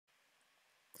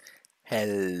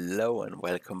Hello and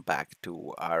welcome back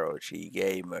to ROG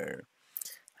Gamer.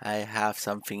 I have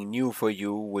something new for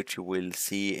you which you will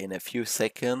see in a few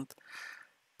seconds.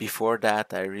 Before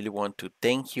that, I really want to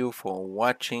thank you for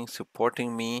watching,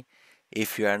 supporting me.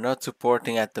 If you are not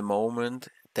supporting at the moment,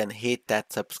 then hit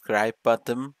that subscribe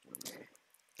button,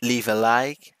 leave a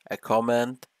like, a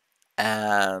comment,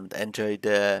 and enjoy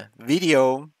the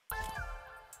video.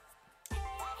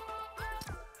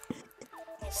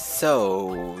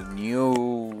 So,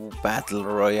 new Battle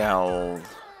Royale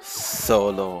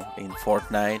solo in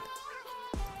Fortnite.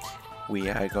 We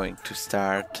are going to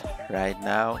start right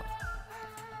now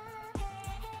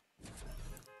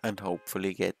and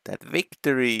hopefully get that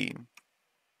victory.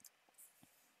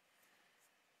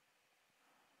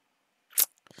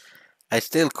 I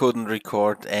still couldn't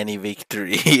record any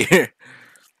victory here,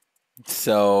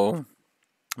 so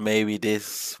maybe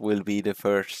this will be the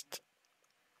first.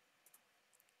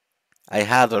 I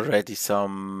had already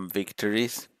some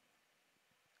victories.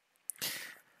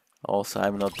 Also,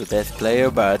 I'm not the best player,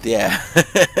 but yeah.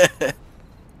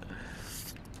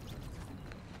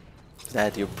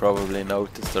 That you probably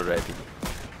noticed already.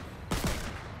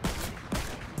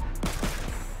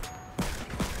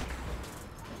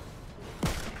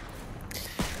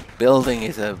 Building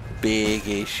is a big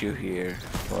issue here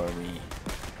for me.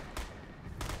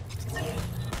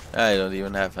 I don't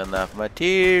even have enough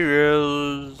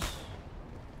materials.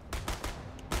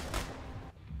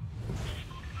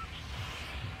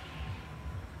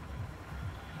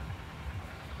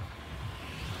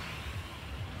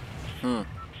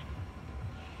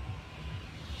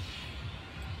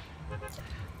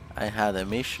 I had a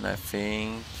mission, I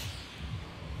think.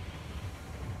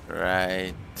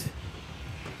 Right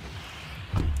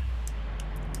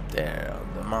there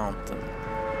on the mountain.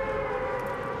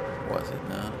 Was it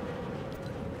now?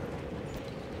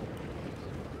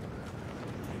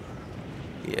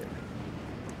 Here.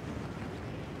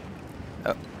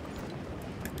 Oh.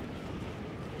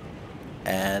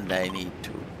 And I need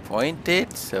to point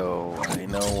it so I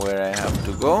know where I have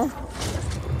to go.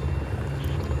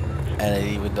 And I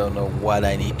even don't know what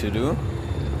I need to do.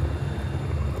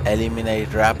 Eliminate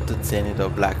Raptor, Zenith or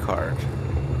Blackheart.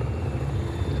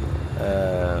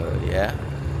 Yeah.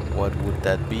 What would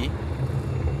that be?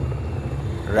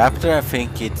 Raptor, I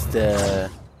think it's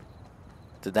the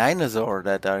dinosaur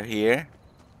that are here.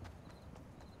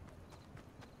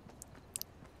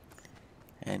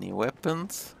 Any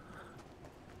weapons?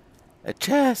 A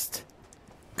chest!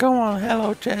 Come on,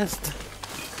 hello chest!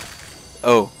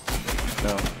 Oh,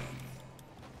 no.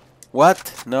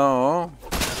 What? No.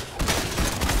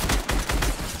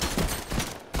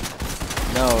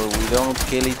 No, we don't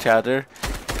kill each other.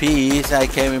 Peace, I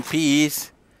came in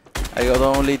peace. I got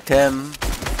only 10.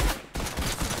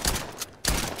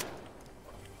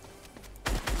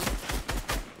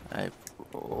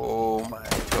 Oh my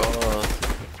god.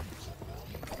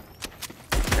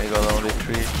 I got only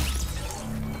 3.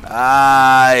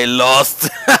 I lost.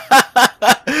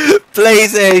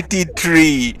 Place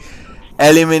 83.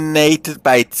 Eliminated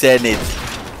by Zenith.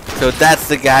 So that's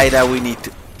the guy that we need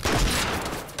to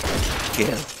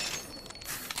kill.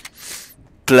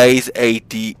 Place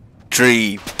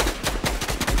 83.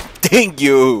 Thank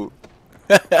you.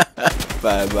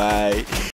 Bye bye.